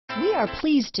We are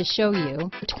pleased to show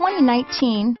you the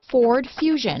 2019 Ford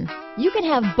Fusion. You can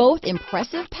have both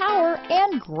impressive power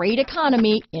and great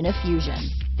economy in a Fusion.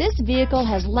 This vehicle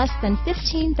has less than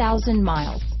 15,000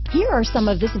 miles. Here are some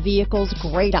of this vehicle's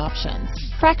great options: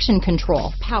 traction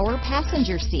control, power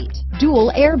passenger seat,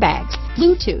 dual airbags,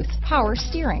 Bluetooth, power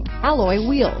steering, alloy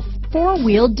wheels,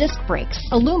 four-wheel disc brakes,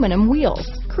 aluminum wheels,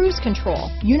 cruise control,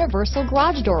 universal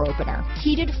garage door opener,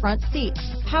 heated front seats,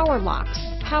 power locks,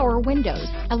 power windows,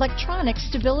 electronic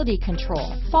stability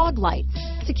control, fog lights,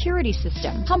 security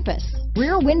system, compass,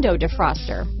 rear window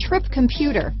defroster, trip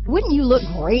computer. Wouldn't you look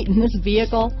great in this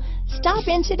vehicle? Stop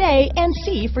in today and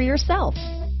see for yourself.